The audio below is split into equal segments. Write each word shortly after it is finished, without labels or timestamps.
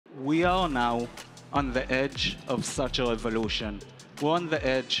We are now on the edge of such a revolution. We're on the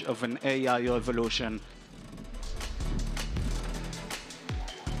edge of an AI revolution.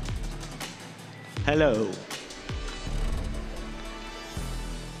 Hello.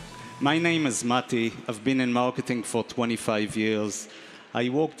 My name is Matti. I've been in marketing for 25 years. I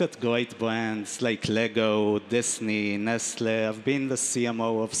worked at great brands like Lego, Disney, Nestle. I've been the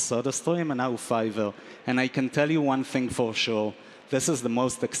CMO of SodaStream and now Fiverr. And I can tell you one thing for sure. This is the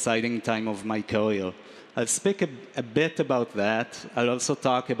most exciting time of my career. I'll speak a bit about that. I'll also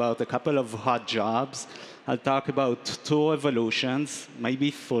talk about a couple of hot jobs. I'll talk about 2 revolutions, maybe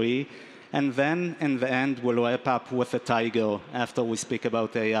 3. And then, in the end, we'll wrap up with a tiger after we speak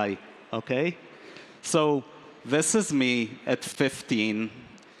about AI, okay? So this is me at 15.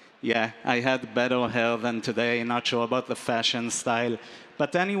 Yeah, I had better hair than today. Not sure about the fashion style.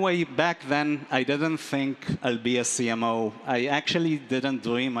 But anyway, back then, I didn't think I'll be a CMO. I actually didn't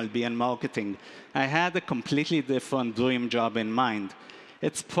dream I'll be in marketing. I had a completely different dream job in mind.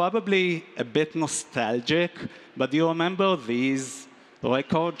 It's probably a bit nostalgic, but do you remember these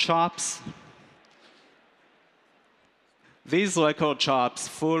record shops? These record shops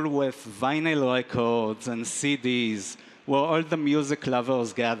full with vinyl records and CDs where all the music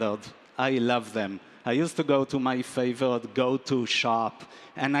lovers gathered. I love them. I used to go to my favorite go-to shop,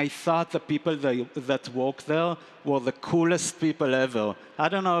 and I thought the people that work there were the coolest people ever. I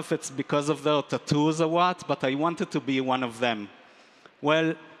don't know if it's because of their tattoos or what, but I wanted to be one of them.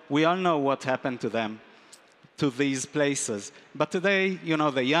 Well, we all know what happened to them, to these places. But today, you know,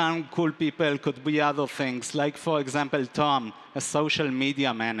 the young, cool people could be other things, like, for example, Tom, a social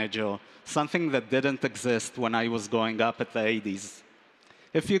media manager, something that didn't exist when I was growing up at the 80s.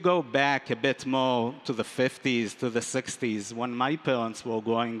 If you go back a bit more to the 50s, to the 60s, when my parents were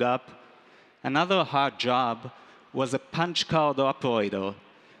growing up, another hard job was a punch card operator.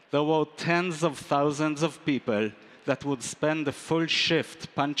 There were tens of thousands of people that would spend a full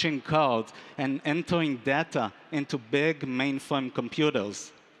shift punching cards and entering data into big mainframe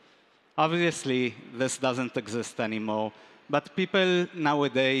computers. Obviously, this doesn't exist anymore. But people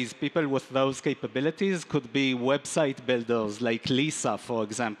nowadays, people with those capabilities could be website builders like Lisa, for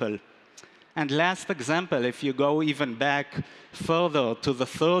example. And last example, if you go even back further to the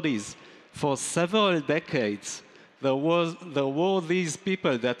 30s, for several decades, there were these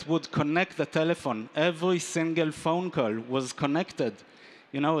people that would connect the telephone. Every single phone call was connected.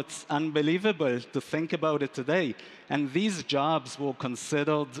 You know, it's unbelievable to think about it today. And these jobs were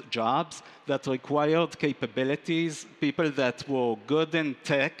considered jobs that required capabilities, people that were good in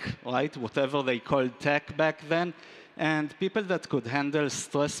tech, right, whatever they called tech back then, and people that could handle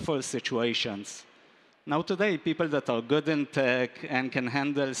stressful situations. Now today, people that are good in tech and can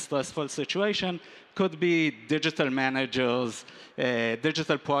handle stressful situations could be digital managers,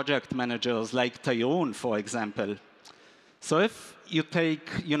 digital project managers like Tyrone, for example. So if you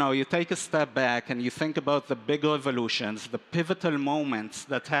take a step back and you think about the big revolutions, the pivotal moments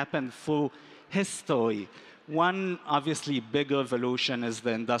that happened through history, one obviously big revolution is the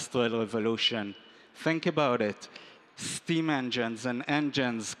Industrial Revolution. Think about it. Steam engines and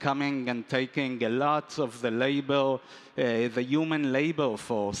engines coming and taking a lot of the labor, the human labor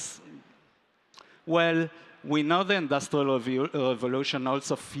force. Well, we know the Industrial Revolution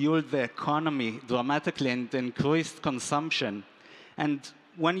also fueled the economy dramatically and increased consumption. And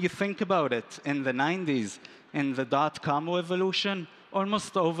when you think about it, in the 90s, in the dot-com revolution,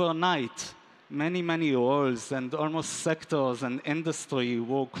 almost overnight, many roles and almost sectors and industry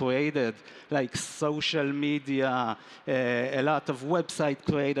were created, like social media, a lot of website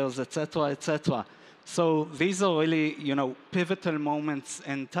creators, et cetera. So these are really, pivotal moments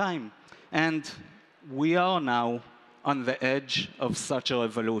in time. And we are now on the edge of such a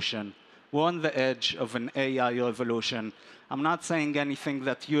revolution. We're on the edge of an AI revolution. I'm not saying anything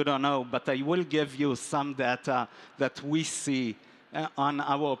that you don't know, but I will give you some data that we see on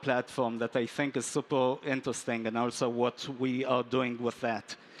our platform that I think is super interesting, and also what we are doing with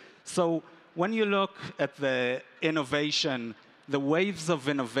that. So when you look at the innovation, the waves of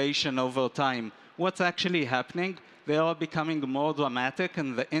innovation over time, what's actually happening? They are becoming more dramatic,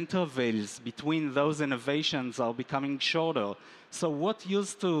 and the intervals between those innovations are becoming shorter. So what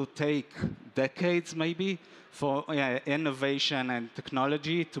used to take decades, maybe, for innovation and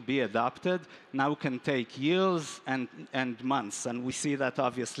technology to be adopted, now can take years and months. And we see that,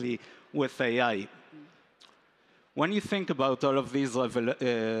 obviously, with AI. When you think about all of these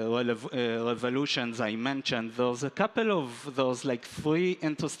revolutions I mentioned, there's a couple of those, like 3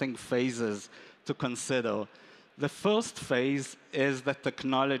 interesting phases to consider. The first phase is the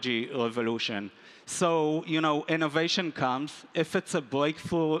technology revolution. So, innovation comes. If it's a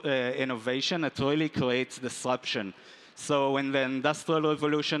breakthrough innovation, it really creates disruption. So in the Industrial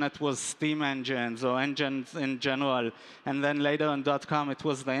Revolution, it was steam engines or engines in general. And then later in .com, it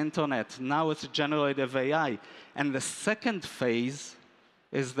was the internet. Now it's generative AI. And the second phase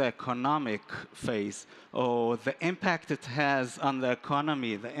is the economic phase, or the impact it has on the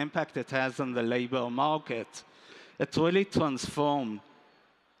economy, the impact it has on the labor market. It really transforms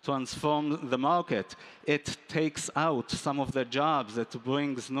the market. It takes out some of the jobs, it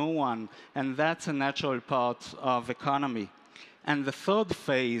brings new one, and that's a natural part of economy. And the third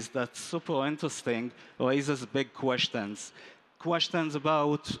phase that's super interesting raises big questions. Questions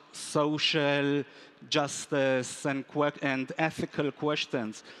about social justice and ethical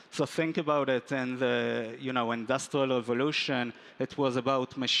questions. So think about it in the Industrial Revolution. It was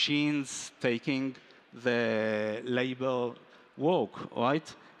about machines taking the labor work,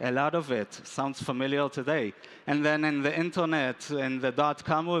 right? A lot of it sounds familiar today. And then in the internet, in the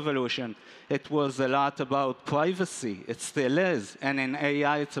 .com revolution, it was a lot about privacy. It still is. And in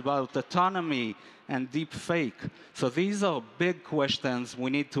AI, it's about autonomy and deep fake. So these are big questions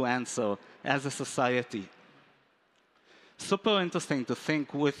we need to answer as a society. Super interesting to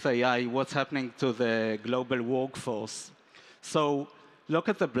think with AI what's happening to the global workforce. So look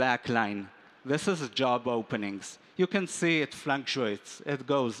at the black line. This is job openings. You can see it fluctuates. It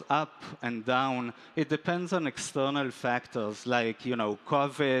goes up and down. It depends on external factors like,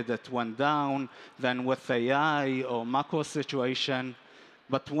 COVID, it went down, then with AI or macro situation.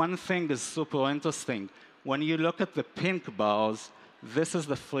 But one thing is super interesting. When you look at the pink bars, this is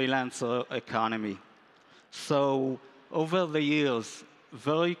the freelancer economy. So over the years,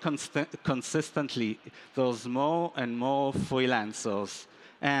 very consistently, there's more and more freelancers.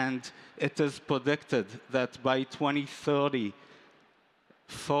 And it is predicted that by 2030,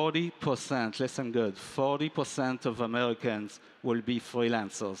 40%, listen good, 40% of Americans will be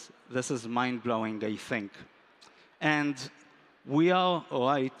freelancers. This is mind-blowing, I think. And we are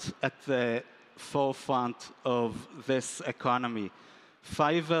right at the forefront of this economy.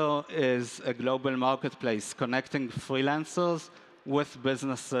 Fiverr is a global marketplace connecting freelancers with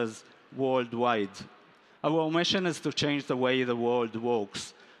businesses worldwide. Our mission is to change the way the world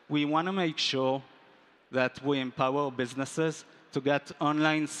works. We want to make sure that we empower businesses to get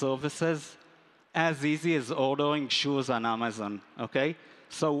online services as easy as ordering shoes on Amazon, okay?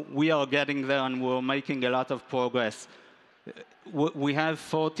 So we are getting there and we're making a lot of progress. We have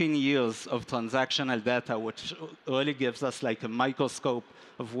 14 years of transactional data, which really gives us like a microscope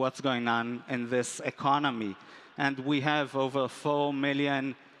of what's going on in this economy. And we have over 4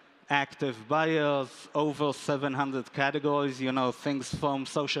 million active buyers, over 700 categories, things from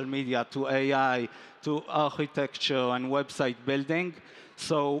social media to AI, to architecture and website building.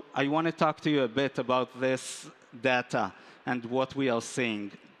 So I want to talk to you a bit about this data and what we are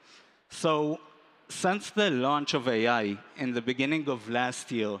seeing. So since the launch of AI in the beginning of last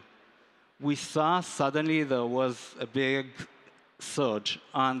year, we saw suddenly there was a big surge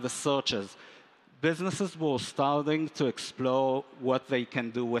on the searches. Businesses were starting to explore what they can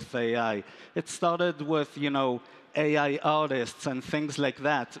do with AI. It started with, AI artists and things like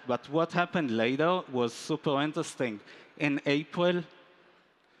that. But what happened later was super interesting. In April,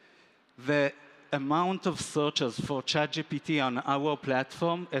 the amount of searches for ChatGPT on our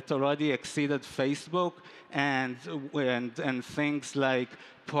platform, it already exceeded Facebook and things like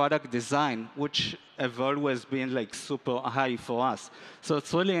product design, which have always been like super high for us. So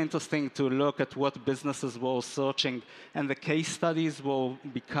it's really interesting to look at what businesses were searching, and the case studies were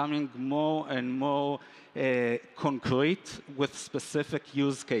becoming more and more concrete with specific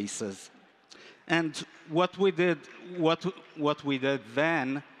use cases. And what we did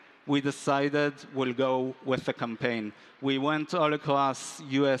then, we decided we'll go with a campaign. We went all across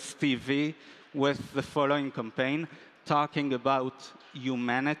US TV with the following campaign, talking about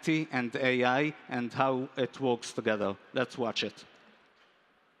humanity and AI and how it works together. Let's watch it.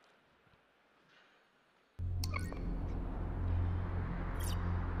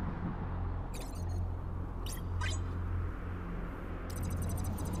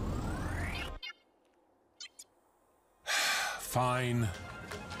 Fine.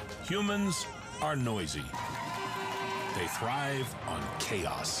 Humans are noisy. They thrive on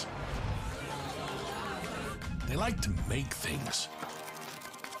chaos. They like to make things.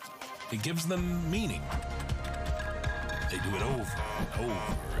 It gives them meaning. They do it over and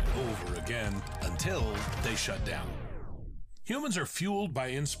over and over again until they shut down. Humans are fueled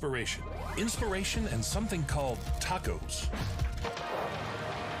by inspiration. Inspiration and something called tacos.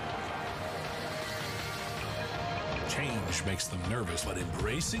 Change makes them nervous, but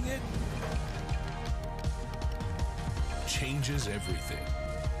embracing it changes everything.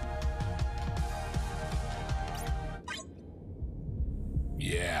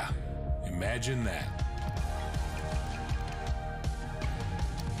 Yeah, imagine that.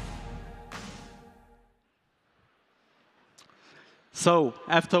 So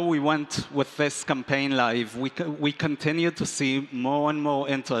after we went with this campaign live, we continue to see more and more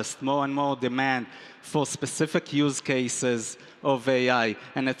interest, more and more demand for specific use cases of AI.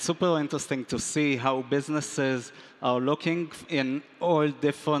 And it's super interesting to see how businesses are looking in all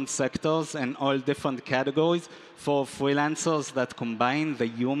different sectors and all different categories for freelancers that combine the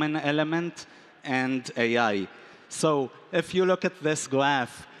human element and AI. So if you look at this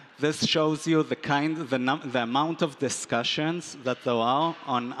graph, this shows you the amount of discussions that there are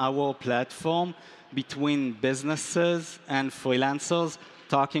on our platform between businesses and freelancers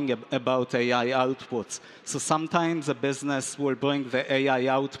talking about AI outputs. So sometimes a business will bring the AI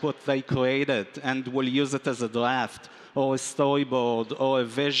output they created and will use it as a draft or a storyboard or a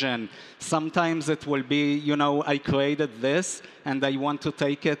vision. Sometimes it will be, you know, I created this and I want to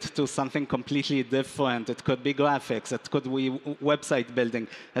take it to something completely different. It could be graphics, it could be website building,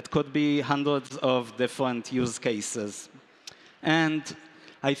 it could be hundreds of different use cases. And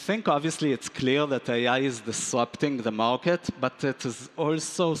I think obviously it's clear that AI is disrupting the market, but it is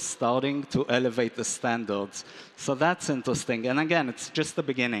also starting to elevate the standards. So that's interesting. And again, it's just the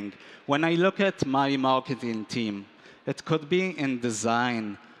beginning. When I look at my marketing team, it could be in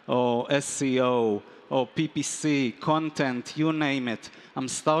design or SEO or PPC, content, you name it. I'm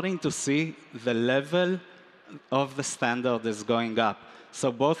starting to see the level of the standard is going up.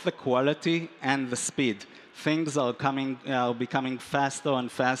 So both the quality and the speed. Things are becoming faster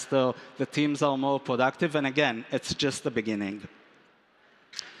and faster. The teams are more productive. And again, it's just the beginning.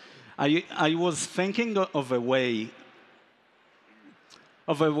 I was thinking of a way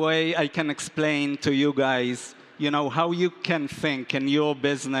I can explain to you guys, you know, how you can think in your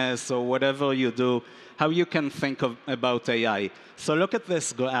business or whatever you do, how you can think about AI. So look at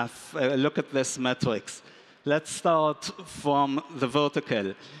this graph, look at this metrics. Let's start from the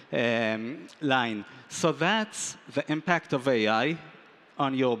vertical line. So that's the impact of AI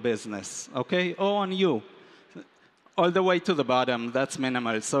on your business, okay, or on you. All the way to the bottom, that's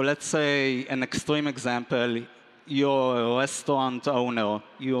minimal. So let's say an extreme example, you're a restaurant owner,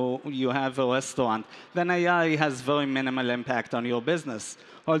 you have a restaurant, then AI has very minimal impact on your business.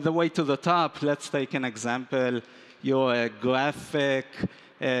 All the way to the top, let's take an example, you're a graphic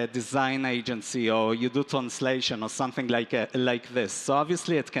design agency, or you do translation or something like this. So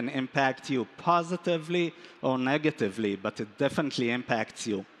obviously it can impact you positively or negatively, but it definitely impacts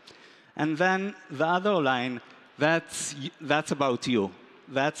you. And then the other line, that's about you.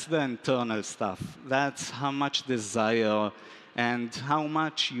 That's the internal stuff. That's how much desire and how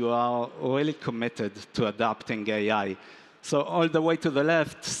much you are really committed to adopting AI. So all the way to the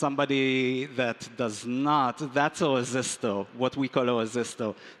left, somebody that does not, that's a resistor, what we call a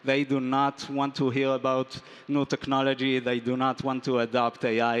resistor. They do not want to hear about new technology. They do not want to adopt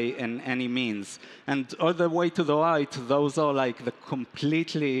AI in any means. And all the way to the right, those are like the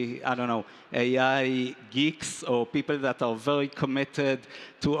completely, I don't know, AI geeks or people that are very committed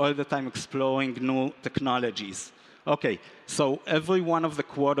to all the time exploring new technologies. Okay, so every one of the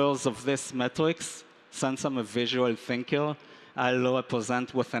quarters of this metrics, since I'm a visual thinker, I'll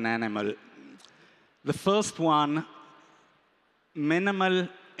represent with an animal. The first one, minimal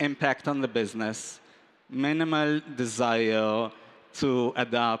impact on the business, minimal desire to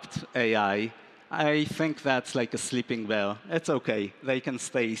adopt AI. I think that's like a sleeping bear. It's okay. They can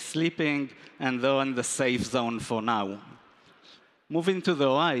stay sleeping, and they're in the safe zone for now. Moving to the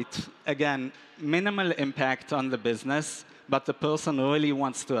right, again, minimal impact on the business, but the person really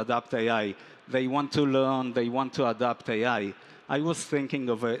wants to adopt AI. They want to learn, they want to adopt AI. I was thinking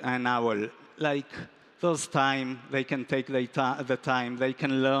of an owl, like there's time, they can take the time, they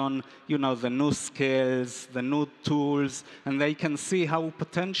can learn, you know, the new skills, the new tools, and they can see how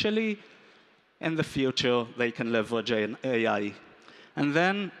potentially in the future they can leverage AI. And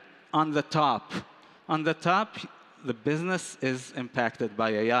then on the top, the business is impacted by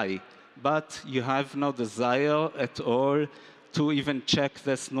AI, but you have no desire at all to even check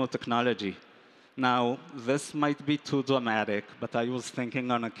this new technology. Now, this might be too dramatic, but I was thinking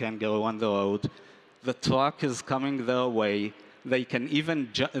on a kangaroo on the road. The truck is coming their way. They can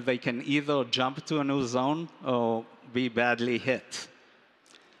either jump to a new zone or be badly hit.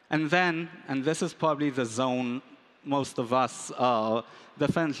 And then, and this is probably the zone most of us are,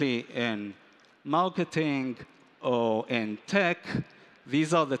 definitely in marketing or in tech,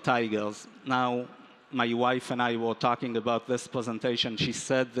 these are the tigers. Now, my wife and I were talking about this presentation. She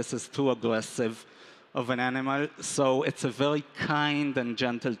said this is too aggressive. of an animal, so it's a very kind and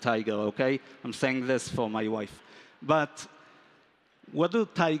gentle tiger, okay? I'm saying this for my wife. But what do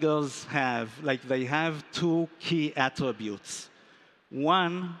tigers have? Like, they have two key attributes.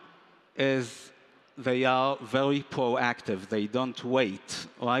 One is they are very proactive. They don't wait,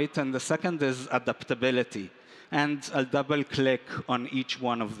 right? And the second is adaptability. And I'll double click on each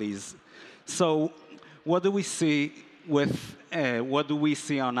one of these. So what do we see what do we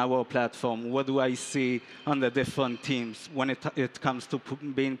see on our platform? What do I see on the different teams when it comes to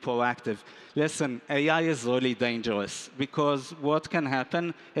being proactive? Listen, AI is really dangerous because what can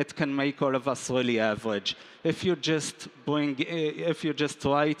happen, it can make all of us really average. If you just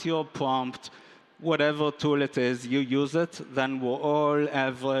write your prompt, whatever tool it is, you use it, then we're all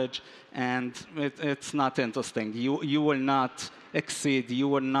average, and it's not interesting. You will not exceed, you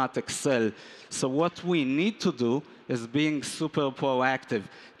will not excel. So what we need to do is being super proactive.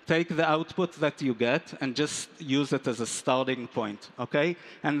 Take the output that you get and just use it as a starting point, okay?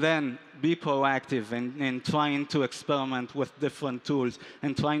 And then be proactive in trying to experiment with different tools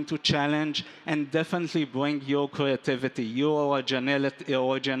and trying to challenge and definitely bring your creativity, your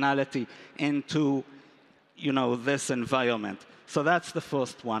originality into, this environment. So that's the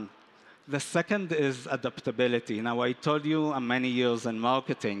first one. The second is adaptability. Now, I told you I'm many years in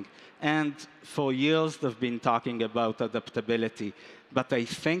marketing, and for years they've been talking about adaptability. But I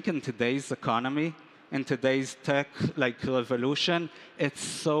think in today's economy, in today's tech revolution, it's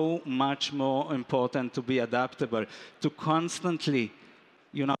so much more important to be adaptable, to constantly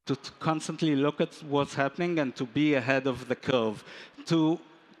look at what's happening and to be ahead of the curve, to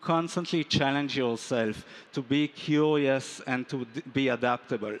constantly challenge yourself, to be curious and to be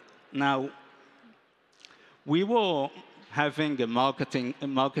adaptable. Now, we were having a marketing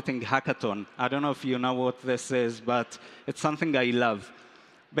hackathon. I don't know if you know what this is, but it's something I love.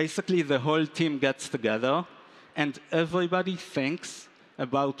 Basically, the whole team gets together, and everybody thinks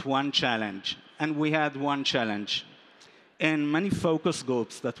about one challenge. And we had one challenge. In many focus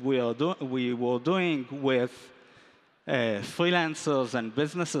groups that we were doing with freelancers and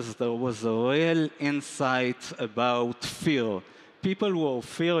businesses, there was a real insight about fear. People were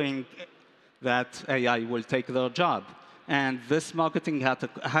fearing that AI will take their job. And this marketing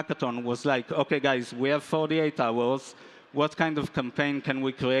hackathon was like, okay, guys, we have 48 hours. What kind of campaign can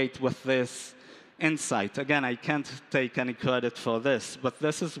we create with this insight? Again, I can't take any credit for this, but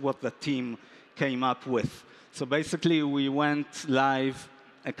this is what the team came up with. So basically, we went live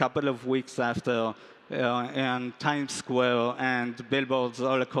a couple of weeks after in Times Square and billboards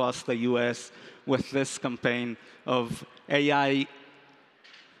all across the US with this campaign of AI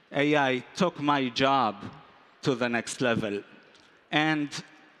took my job to the next level. And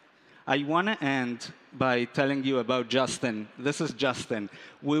I want to end by telling you about Justin. This is Justin.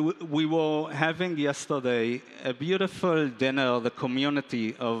 We were having yesterday a beautiful dinner, the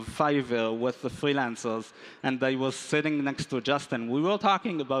community of Fiverr with the freelancers, and I was sitting next to Justin. We were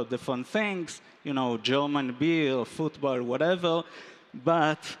talking about different things, German beer, football, whatever,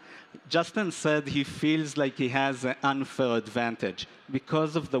 but Justin said he feels like he has an unfair advantage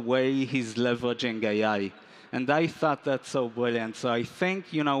because of the way he's leveraging AI. And I thought that's so brilliant. So I think,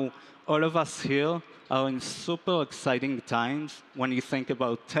 all of us here are in super exciting times when you think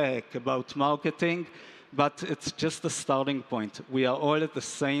about tech, about marketing, but it's just a starting point. We are all at the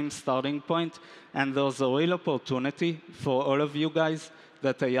same starting point, and there's a real opportunity for all of you guys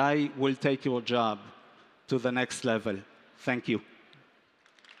that AI will take your job to the next level. Thank you.